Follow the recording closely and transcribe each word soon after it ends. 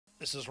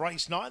This is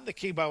race 9, the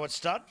Kibo at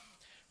stud.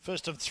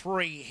 First of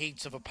 3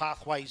 heats of a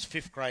Pathways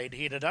 5th grade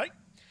here today.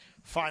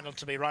 Final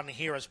to be run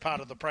here as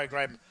part of the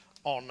program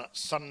on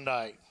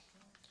Sunday.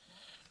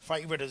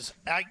 Favourite is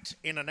 8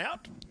 in and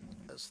out.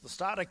 As the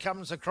starter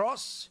comes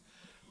across,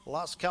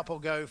 last couple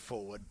go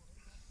forward.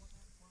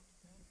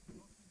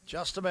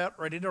 Just about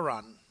ready to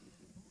run.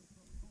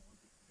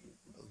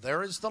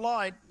 There is the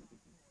light.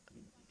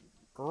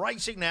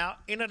 Racing now,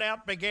 in and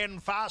out began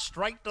fast,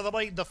 straight to the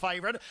lead, the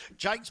favourite.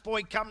 Jake's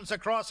Boy comes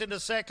across into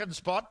second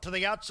spot, to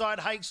the outside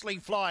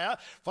Hakesley Flyer,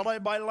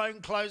 followed by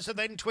Lone Closer,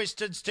 then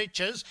Twisted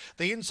Stitches.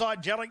 The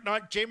inside Jellic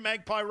Knight, Jim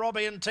Magpie,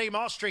 Robbie and Team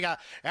Austria.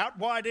 Out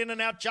wide, in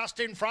and out, just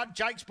in front.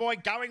 Jake's Boy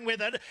going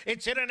with it.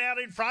 It's in and out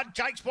in front.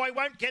 Jake's Boy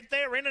won't get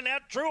there, in and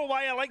out, drew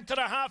away a length and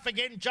a half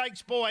again,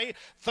 Jake's Boy.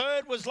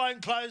 Third was Lone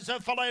Closer,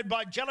 followed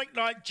by Jellic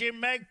Knight, Jim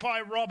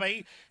Magpie,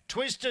 Robbie,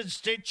 Twisted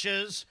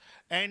Stitches,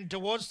 and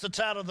towards the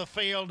tail of the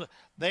field,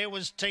 there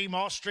was Team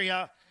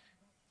Austria,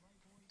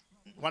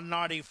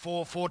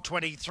 194,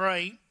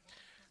 423,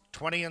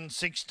 20 and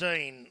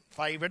 16.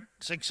 Favourite,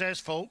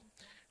 successful.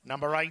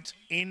 Number 8,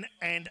 in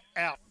and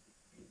out.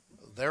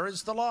 There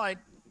is the light.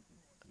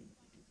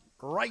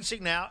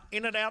 Racing now,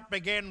 in and out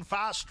began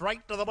fast,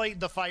 straight to the lead,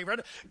 the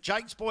favourite.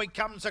 Jake's Boy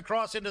comes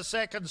across into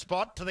second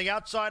spot, to the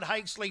outside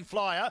Hakesley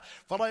Flyer,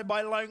 followed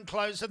by Lone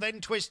Closer,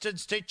 then Twisted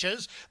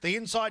Stitches. The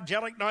inside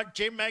Jellic Knight,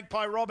 Jim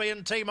Magpie, Robbie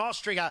and Team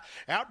Austria.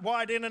 Out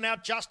wide, in and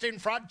out, just in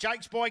front.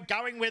 Jake's Boy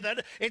going with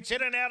it. It's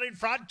in and out in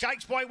front.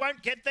 Jake's Boy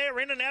won't get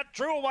there, in and out,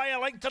 drew away a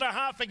length and a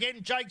half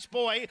again, Jake's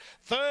Boy.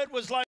 Third was Lone